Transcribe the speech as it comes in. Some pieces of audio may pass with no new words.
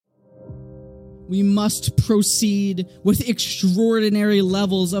we must proceed with extraordinary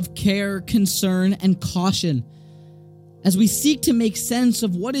levels of care, concern, and caution as we seek to make sense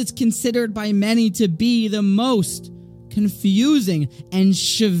of what is considered by many to be the most confusing and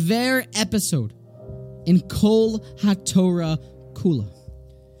shaver episode in Kol HaTorah Kula.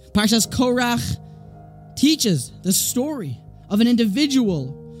 Parshas Korach teaches the story of an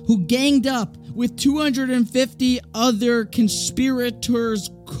individual who ganged up with 250 other conspirators,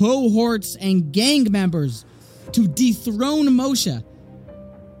 cohorts, and gang members to dethrone Moshe.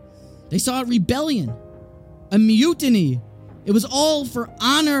 They saw a rebellion, a mutiny. It was all for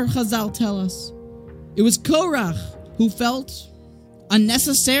honor, Chazal tell us. It was Korach who felt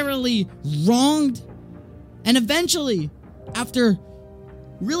unnecessarily wronged, and eventually, after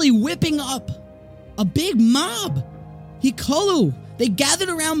really whipping up a big mob, they gathered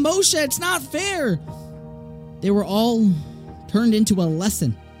around Moshe. It's not fair. They were all turned into a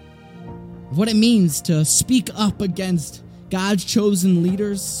lesson of what it means to speak up against God's chosen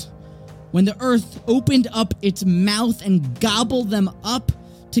leaders. When the earth opened up its mouth and gobbled them up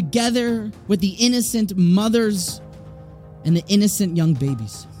together with the innocent mothers and the innocent young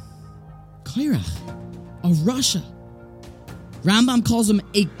babies. Korach, a Rasha. Rambam calls him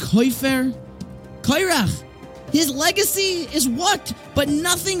a koifer. Korach, his legacy is what? But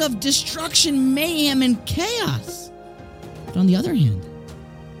nothing of destruction, mayhem, and chaos. But on the other hand,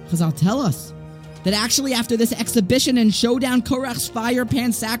 Chazal tell us that actually after this exhibition and showdown, Korach's fire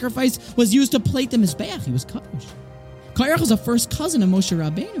pan sacrifice was used to plate the Mizbeach. He was kadosh. Korach was a first cousin of Moshe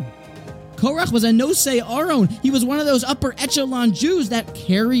Rabbeinu. Korach was a Nosei Aaron. He was one of those upper echelon Jews that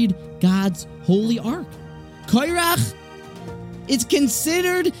carried God's holy ark. Korach, it's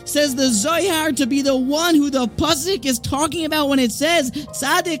considered, says the Zohar, to be the one who the pasuk is talking about when it says,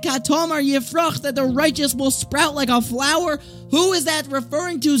 Tzadik hatomar yifrach, that the righteous will sprout like a flower. Who is that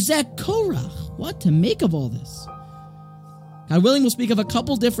referring to? Zek Korach. What to make of all this? God willing, we'll speak of a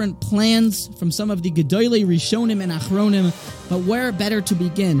couple different plans from some of the Gedolei Rishonim and Achronim, but where better to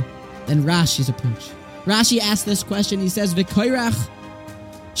begin than Rashi's approach? Rashi asked this question. He says, V'koirach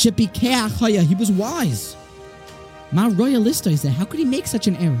shepikeach haya. He was wise. Ma royalista, he said, how could he make such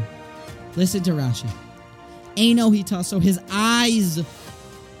an error? Listen to Rashi. Eino hitaso, his eyes,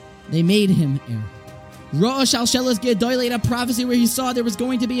 they made him err. Rosh al-Shelas Gedolei, a prophecy where he saw there was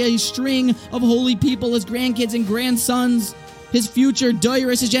going to be a string of holy people, his grandkids and grandsons, his future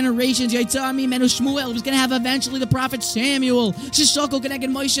Doiris, his generations. Yaitzami Menu Shmuel was going to have eventually the prophet Samuel. Shishokol connected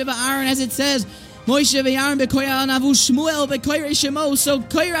Moshe v'Aaron, as it says, Moshe v'Aaron b'koyal navu Shmuel b'koyrei shemo. So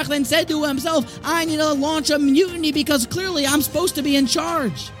Korach then said to himself, I need to launch a mutiny because clearly I'm supposed to be in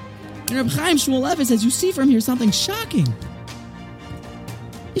charge. And Reb Chaim Shmuel Levitt says, you see from here something shocking.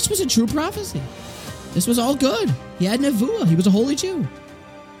 This was a true prophecy. This was all good. He had nevuah. He was a holy Jew.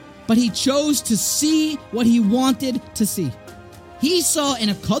 But he chose to see what he wanted to see. He saw in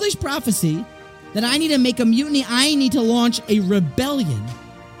a Kodesh prophecy that I need to make a mutiny. I need to launch a rebellion.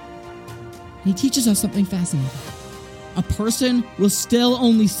 He teaches us something fascinating. A person will still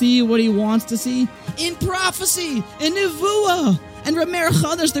only see what he wants to see in prophecy, in nevuah. And Rameir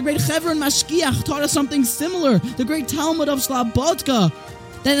Chadash, the great Chevron Mashkiach, taught us something similar. The great Talmud of Slobodka.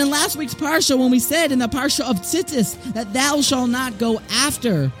 That in last week's Parsha, when we said in the Parsha of Tzitzis, that thou shalt not go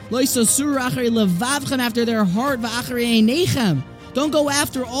after, lo yisasur acharei levavchem, after their heart, va'acharei einechem. Don't go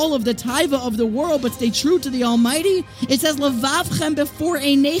after all of the taiva of the world, but stay true to the Almighty. It says levavchem before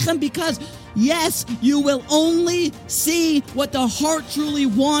einechem, because yes, you will only see what the heart truly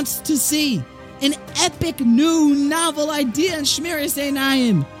wants to see. An epic new novel idea in Shmiras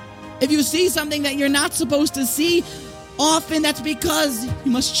Einayim. If you see something that you're not supposed to see, often that's because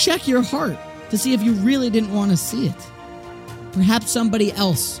you must check your heart to see if you really didn't want to see it. Perhaps somebody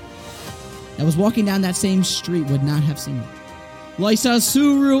else that was walking down that same street would not have seen it. You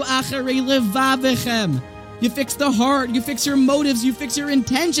fix the heart, you fix your motives, you fix your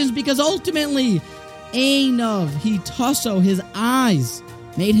intentions, because ultimately, Einav, his eyes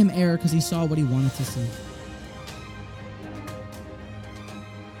made him err because he saw what he wanted to see.